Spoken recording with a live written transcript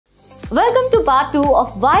Welcome to part 2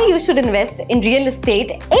 of why you should invest in real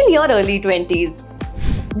estate in your early 20s.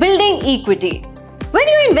 Building equity. When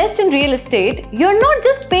you invest in real estate, you're not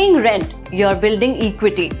just paying rent, you're building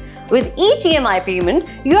equity. With each EMI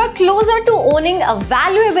payment, you are closer to owning a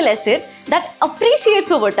valuable asset that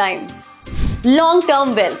appreciates over time.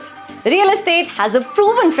 Long-term wealth. Real estate has a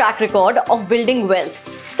proven track record of building wealth.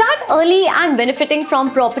 Start early and benefiting from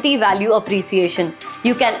property value appreciation.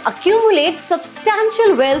 You can accumulate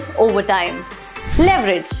substantial wealth over time.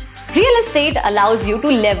 Leverage. Real estate allows you to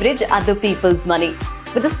leverage other people's money.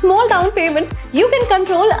 With a small down payment, you can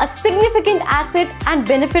control a significant asset and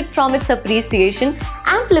benefit from its appreciation,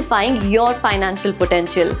 amplifying your financial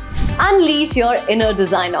potential. Unleash your inner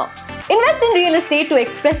designer. Invest in real estate to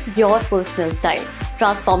express your personal style.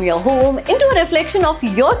 Transform your home into a reflection of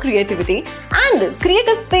your creativity and create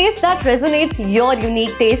a space that resonates your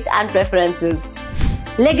unique taste and preferences.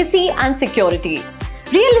 Legacy and security.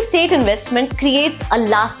 Real estate investment creates a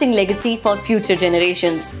lasting legacy for future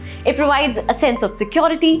generations. It provides a sense of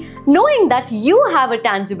security, knowing that you have a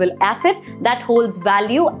tangible asset that holds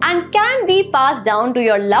value and can be passed down to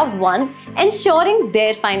your loved ones, ensuring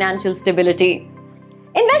their financial stability.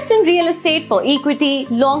 Invest in real estate for equity,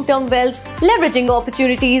 long-term wealth, leveraging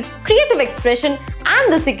opportunities, creative expression,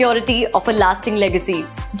 and the security of a lasting legacy.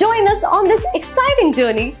 Join us on this exciting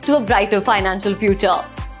journey to a brighter financial future.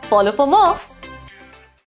 Follow for more.